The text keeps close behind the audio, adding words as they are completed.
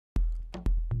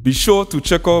Be sure to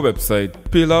check our website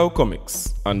Pale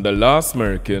Comics and The Last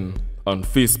American on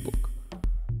Facebook.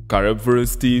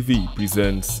 Caribverse TV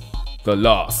presents The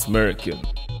Last American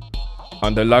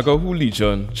and the Lagahoo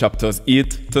Legion chapters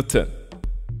 8 to 10.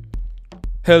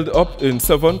 Held up in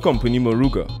 7 Company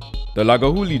Moruga, the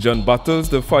Lagahoo Legion battles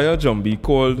the fire zombie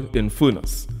called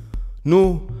Infernus.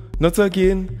 "No, not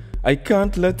again. I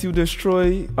can't let you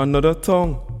destroy another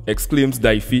town," exclaims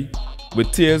Difey,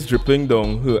 with tears dripping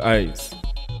down her eyes.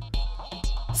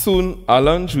 Soon,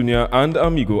 Alan Jr. and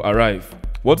Amigo arrive.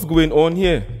 "What's going on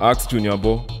here?" asks Junior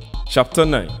Bo. Chapter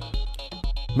 9.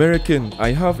 "American,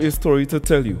 I have a story to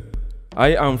tell you.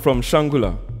 I am from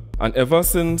Shangula, and ever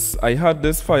since I had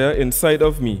this fire inside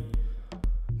of me,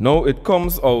 now it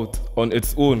comes out on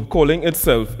its own, calling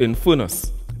itself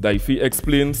Infernus," Difey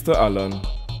explains to Alan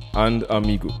and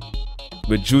Amigo,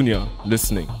 with Junior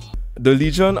listening. "The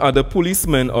Legion are the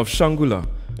policemen of Shangula.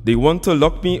 They want to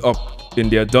lock me up in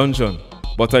their dungeon,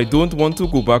 but I don't want to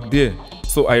go back there,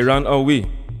 so I ran away,"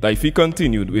 Difey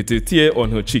continued with a tear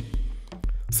on her cheek.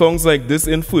 "Sounds like this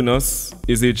Infernus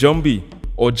is a zombie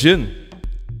or jinn.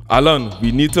 Alan,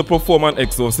 we need to perform an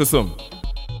exorcism,"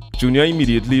 Junior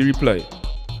immediately replied.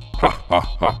 "Ha ha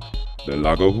ha, the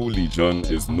Lagahoo Legion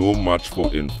is no match for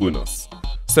Infernus,"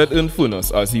 said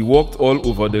Infernus as he walked all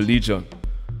over the Legion.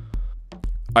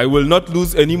 "I will not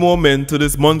lose any more men to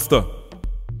this monster,"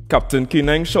 Captain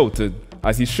K9 shouted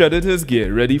as he shredded his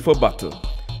gear ready for battle.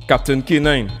 "Captain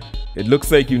K9, it looks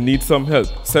like you need some help,"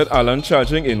 said Alan,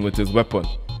 charging in with his weapon.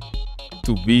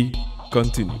 To be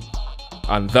continued.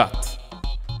 And that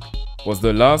was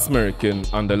The Last American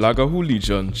and the Lagahoo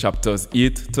Legion chapters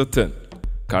 8 to 10.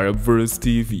 Caribverse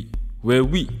TV, where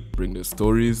we bring the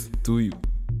stories to you.